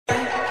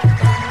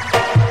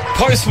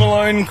Post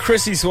Malone,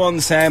 Chrissy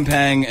Swan, Sam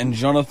Pang, and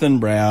Jonathan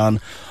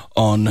Brown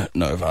on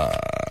Nova.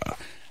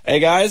 Hey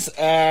guys,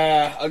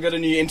 I've got a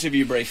new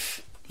interview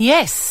brief.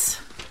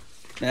 Yes.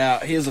 Now,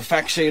 here's a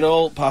fact sheet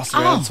all. Pass it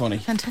around, Swanee.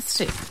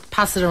 Fantastic.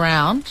 Pass it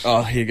around.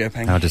 Oh, here you go,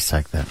 Pang. I'll just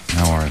take that.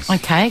 No worries.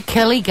 Okay,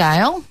 Kelly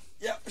Gale.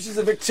 Yep, she's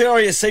a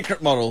Victoria's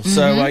Secret model,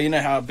 so you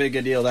know how big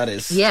a deal that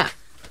is. Yeah.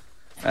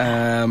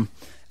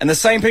 And the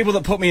same people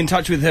that put me in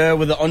touch with her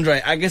with the Andre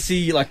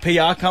Agassi,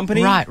 PR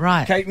company.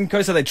 Right. Kate and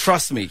Co, so they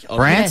trust me.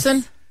 Branson?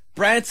 Yes.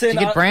 Branson. Did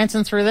you get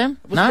Branson through them?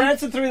 Was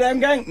Branson through them,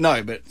 gang?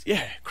 No, but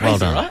yeah, crazy, Well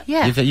done. right?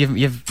 Yeah.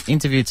 You've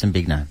interviewed some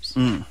big names.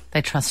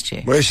 They trust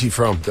you. Where's she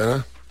from,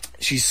 Deano?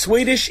 She's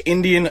Swedish,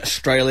 Indian,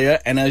 Australia,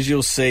 and as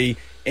you'll see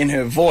in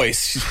her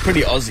voice, she's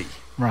pretty Aussie.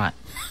 Right.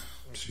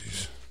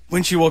 Jeez.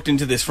 When she walked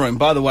into this room,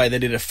 by the way, they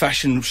did a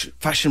fashion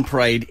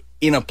parade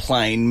in a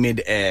plane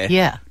mid-air.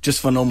 Yeah. Just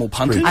for normal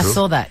punters. I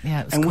saw that.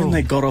 Yeah, it was And cool. when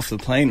they got off the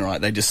plane, right,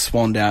 they just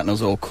swanned out and it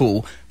was all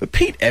cool. But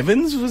Pete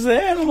Evans was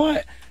there, and I'm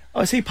like,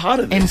 oh, is he part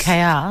of this?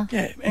 MKR.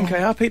 Yeah,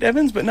 MKR, Pete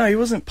Evans, but no, he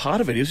wasn't part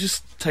of it. He was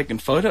just taking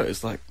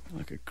photos like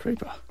a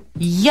creeper.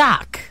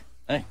 Yuck.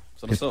 Hey,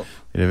 that's what I saw.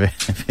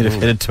 Bit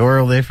of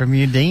editorial there from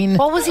you, Dean.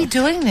 What was he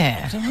doing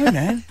there? I don't know,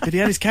 man. But he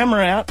had his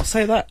camera out, I'll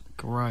say that.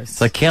 Gross.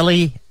 So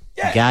Kelly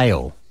Yeah.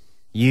 Gale,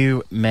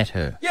 you met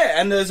her. Yeah,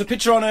 and there's a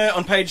picture on her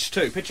on page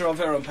 2. Picture of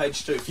her on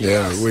page 2. For you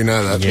Yeah, guys. we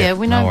know that. yeah,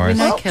 we know, no worries.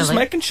 we know Just Kelly.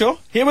 making sure.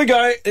 Here we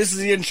go. This is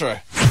the intro.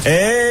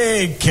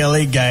 Hey,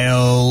 Kelly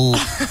Gale.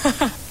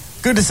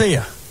 Good to see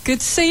you. Good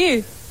to see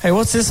you. Hey,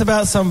 what's this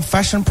about some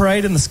fashion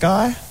parade in the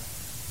sky?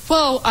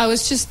 Well, I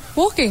was just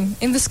walking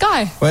in the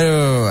sky.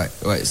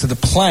 Wait. So the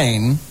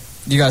plane,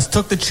 you guys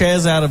took the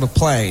chairs out of a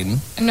plane.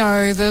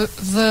 No,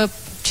 the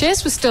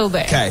chairs were still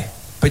there. Okay,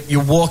 but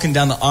you're walking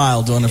down the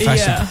aisle doing a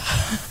fashion. Yeah.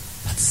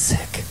 That's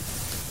sick.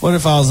 What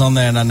if I was on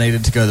there and I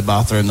needed to go to the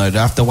bathroom, though? Do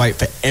I have to wait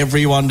for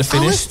everyone to I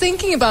finish? was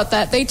thinking about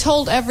that. They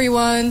told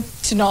everyone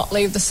to not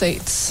leave the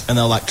seats. And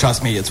they're like,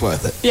 trust me, it's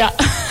worth it. Yeah.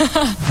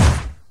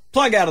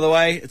 Plug out of the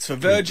way. It's for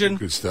Virgin.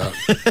 Good start.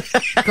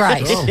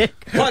 Great.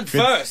 Plug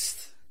first.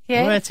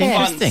 Yeah. Well, that's yeah.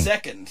 Fun interesting.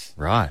 second.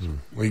 Right.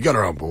 Well, you got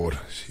her on board.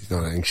 She's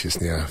not anxious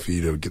now for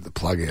you to get the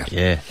plug out.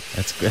 Yeah,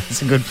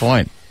 that's a good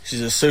point.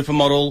 She's a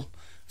supermodel,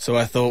 so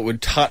I thought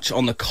we'd touch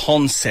on the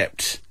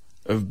concept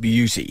of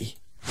beauty.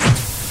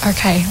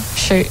 Okay,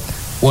 shoot.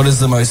 What is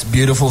the most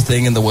beautiful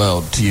thing in the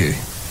world to you?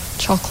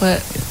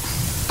 Chocolate.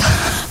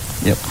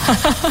 Yep.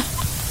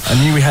 I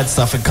knew we had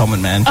stuff in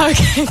common, man.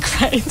 Okay,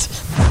 great.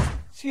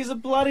 She's a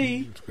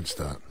bloody... Good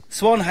start.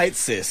 Swan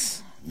hates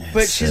this,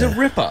 but she's a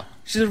ripper.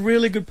 She's a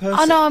really good person.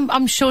 Oh, no,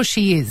 I'm sure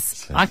she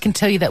is. I can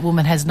tell you that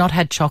woman has not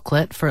had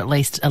chocolate for at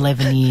least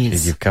 11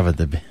 years. You've covered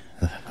the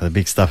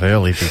big stuff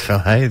early, big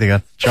fella. Hey, they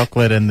got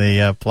chocolate and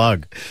the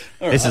plug.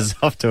 This is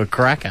off to a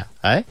cracker,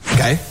 hey?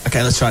 Okay,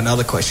 let's try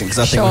another question, because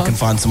I think we Sure. can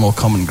find some more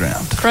common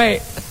ground.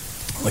 Great.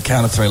 On the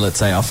count of 3, let's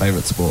say our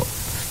favourite sport.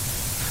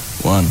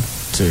 1,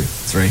 2,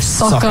 3.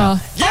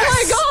 Soccer. Yes!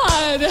 Oh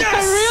my god!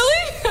 Yes! Really?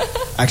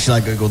 Actually,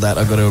 I googled that,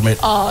 I've got to admit.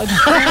 Oh,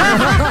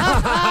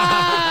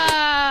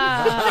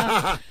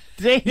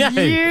 Dino,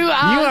 You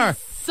are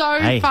so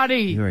hey,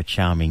 funny. You're a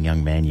charming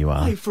young man, you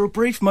are. Hey, for a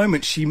brief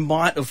moment, she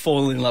might have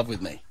fallen in love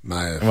with me.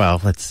 May have.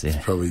 Well, let's see.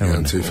 Probably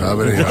going too far,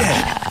 but anyway,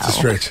 it's a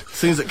stretch. As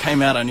soon as it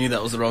came out, I knew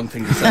that was the wrong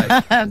thing to say.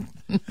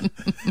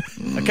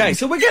 Okay,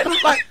 so we're getting,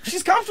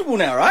 she's comfortable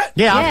now, right?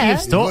 Yeah, Yeah. after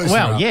you've stalked. Voice her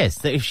Well, up.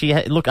 yes, if she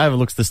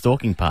overlooks the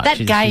stalking part.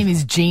 That game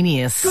is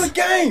genius. Good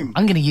game.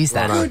 I'm going to use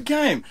that. Good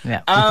game.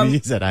 Yeah.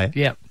 Use that, eh?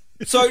 Yep.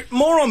 So,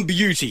 more on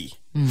beauty.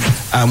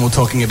 We're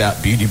talking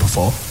about beauty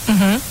before.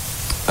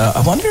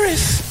 I wonder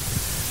if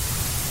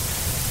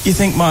you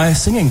think my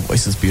singing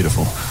voice is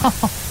beautiful.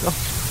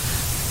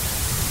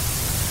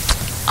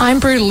 I'm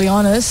brutally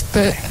honest,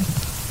 but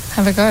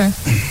have a go.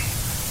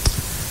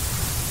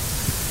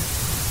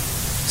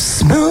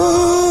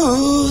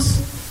 Smooth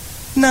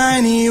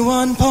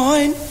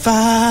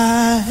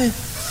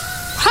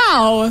 91.5.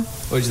 How? What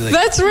did you think?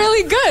 That's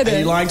really good. Are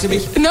you lying to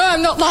me? No,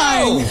 I'm not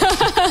lying.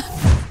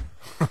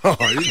 Oh,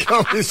 you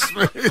got me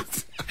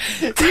smooth.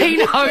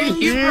 Dino,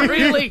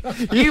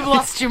 you've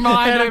lost your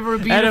mind over a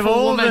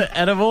beautiful woman.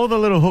 Out of all the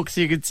little hooks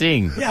you could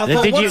sing, Yeah, I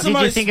thought, did what's the you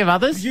most think of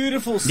others?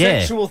 beautiful Yeah.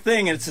 sexual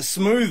thing, and it's a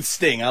smooth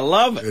sting. I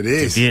love it. It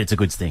is. Yeah, it's a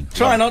good sting.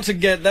 Try not to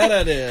get that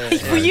out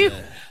of Were you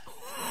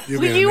You'll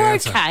were be an you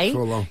announcer okay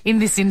for long. in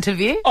this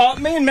interview? Oh,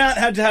 me and Matt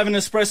had to have an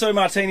espresso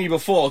martini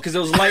before because it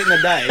was late in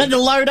the day. And to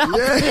load up.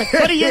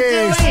 What are you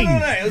Yes. doing?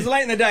 No, it was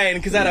late in the day, and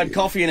because that had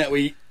coffee in it,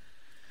 we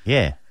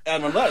Yeah.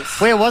 had one of those.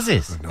 Where was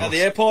this? At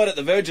the airport, at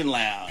the Virgin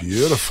Lounge.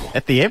 Beautiful.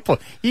 At the airport.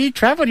 You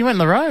travelled. You went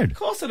on the road. Of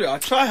course I do. I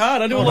try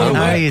hard. I do a lot I of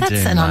know work. you That's do,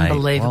 an mate.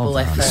 unbelievable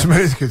Well done. effort.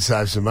 Smooth could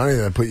save some money.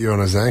 They put you on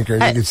as anchor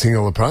and you could sing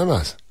all the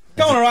promos.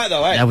 Going all right,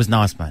 though, eh? That was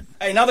nice, mate.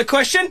 Hey, another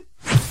question?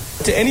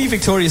 Do any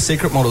Victoria's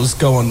Secret models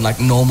go on,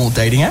 normal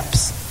dating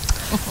apps?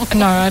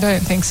 No, I don't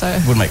think so.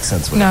 Would make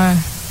sense, wouldn't No. it?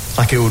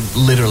 It would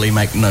literally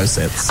make no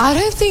sense. I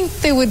don't think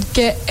they would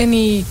get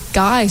any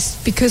guys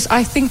because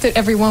I think that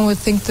everyone would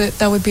think that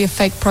that would be a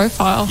fake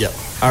profile. Yep.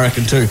 I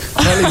reckon too.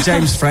 Apparently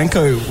James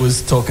Franco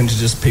was talking to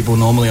just people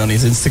normally on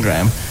his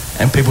Instagram,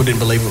 and people didn't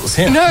believe it was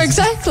him. No,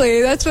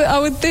 exactly. That's what I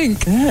would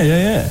think.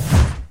 Yeah.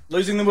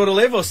 Losing the will to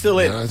live or still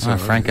in? No,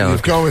 Franco.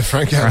 You've gone with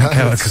Franco.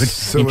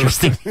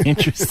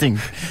 Interesting.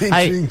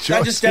 Hey,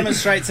 that just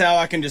demonstrates how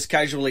I can just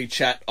casually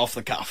chat off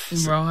the cuff.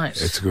 Right.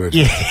 It's good.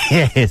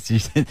 Yes.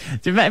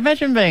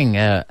 Imagine being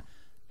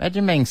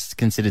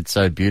considered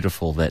so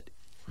beautiful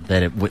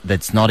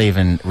that's not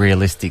even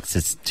realistic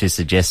to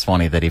suggest,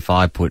 Swanee, that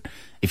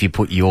if you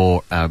put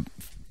your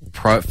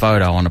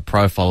photo on a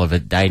profile of a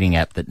dating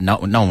app, that no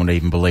one would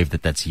even believe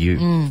that that's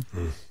you.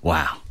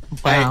 Wow.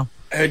 Wow.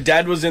 Her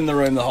dad was in the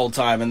room the whole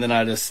time, and then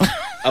I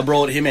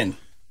brought him in.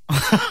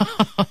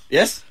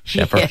 Yes?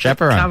 Chaperone.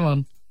 Come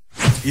on.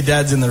 Your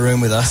dad's in the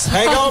room with us.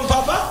 How you going,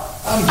 Papa?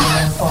 I'm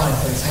fine,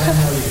 thanks, man.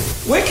 How are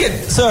you?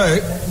 Wicked. So,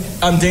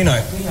 I'm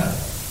Deano.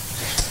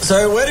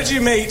 So, where did you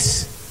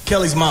meet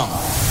Kelly's mum?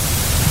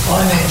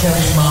 I met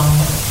Kelly's mum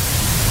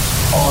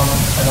on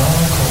an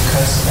island called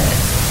Coastman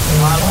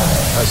in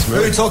Thailand. That's Who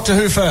smooth. talked to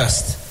who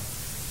first?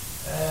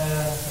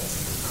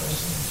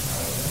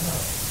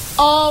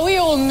 Oh, we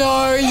all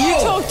know. You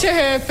talk to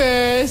her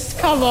first.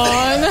 Come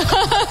on.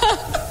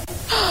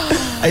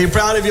 Are you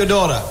proud of your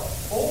daughter?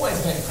 Always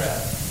been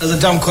proud. That's a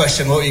dumb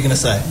question. What were you going to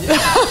say?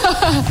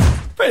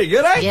 Pretty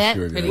good, eh? Yeah.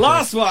 Good, Pretty yeah.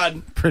 Last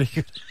one. Pretty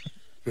good.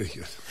 Pretty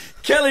good.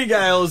 Kelly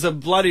Gale is a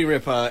bloody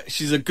ripper.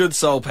 She's a good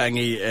soul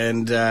pangy,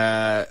 and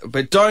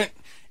but don't.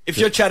 If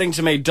you're chatting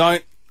to me,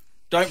 don't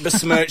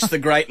besmirch the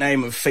great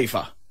name of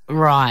FIFA.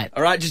 Right.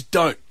 All right, just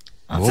don't.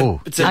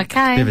 It's a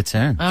Okay. Bit of a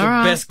turn. All the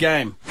right. best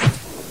game.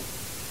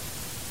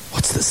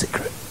 What's the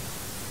secret?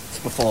 It's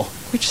before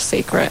Which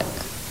secret?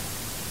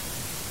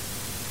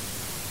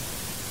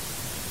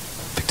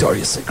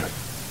 Victoria's Secret.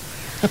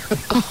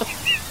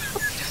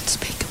 Don't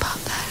speak about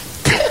that.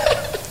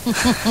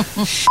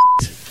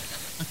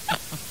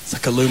 It's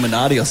like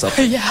Illuminati or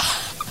something. Yeah.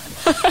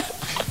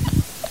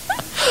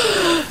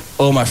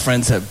 All my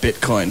friends have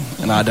Bitcoin,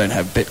 and I don't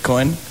have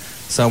Bitcoin.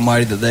 So I'm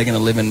worried that they're going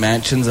to live in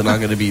mansions and I'm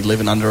going to be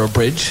living under a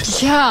bridge.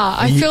 Yeah,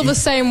 I feel the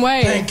same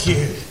way. Thank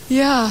you.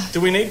 Yeah.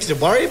 Do we need to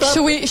worry about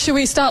Should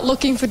we start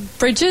looking for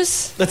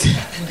bridges? We'll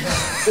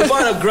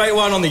find a great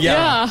one on the Yarra.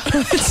 Yeah,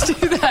 let's do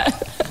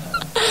that.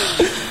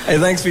 Hey,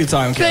 thanks for your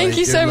time, Kelly. Thank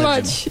you You're so a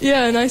legend. much.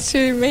 Yeah, nice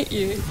to meet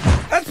you.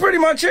 That's pretty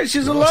much it.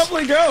 She's a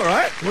lovely girl,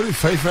 right? What did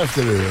FIFA have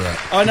to do with that?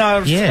 Oh, no,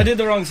 Yeah. I did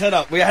the wrong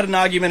setup. We had an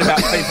argument about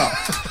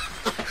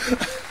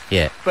FIFA.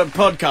 Yeah. But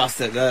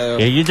podcast it. Yeah,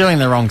 you're doing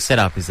the wrong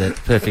setup is the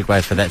perfect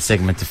way for that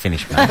segment to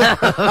finish, mate.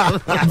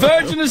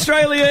 Virgin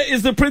Australia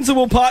is the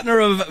principal partner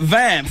of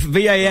VAMFF,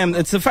 V-A-M.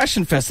 It's a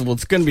fashion festival.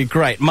 It's going to be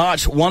great.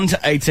 March 1 to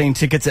 18.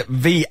 Tickets at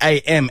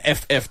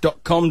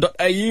vamff.com.au.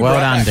 Well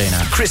done,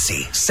 Deano.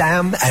 Chrissy,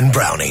 Sam and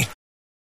Brownie.